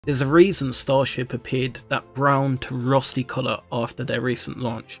There's a reason Starship appeared that brown to rusty colour after their recent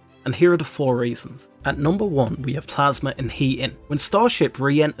launch, and here are the 4 reasons. At number 1 we have plasma and heating. When Starship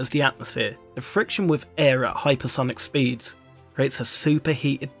re-enters the atmosphere, the friction with air at hypersonic speeds creates a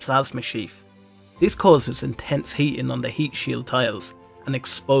superheated plasma sheath. This causes intense heating on the heat shield tiles and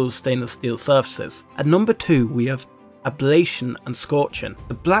exposed stainless steel surfaces. At number 2 we have ablation and scorching.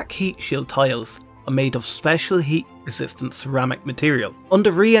 The black heat shield tiles are made of special heat resistant ceramic material.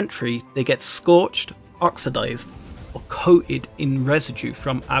 Under re-entry they get scorched, oxidized or coated in residue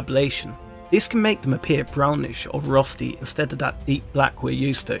from ablation. This can make them appear brownish or rusty instead of that deep black we're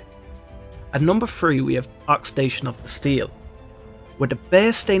used to. At number 3 we have oxidation of the steel. Where the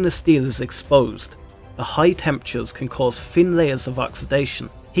bare stainless steel is exposed, the high temperatures can cause thin layers of oxidation.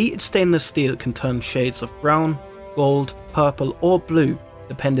 Heated stainless steel can turn shades of brown, gold, purple or blue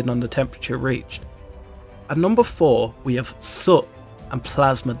depending on the temperature reached. At number 4 we have soot and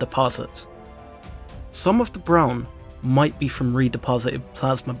plasma deposits. Some of the brown might be from redeposited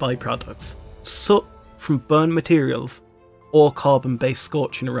plasma byproducts, soot from burned materials or carbon based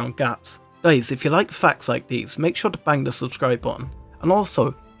scorching around gaps. Guys, if you like facts like these, make sure to bang the subscribe button and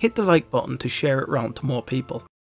also hit the like button to share it around to more people.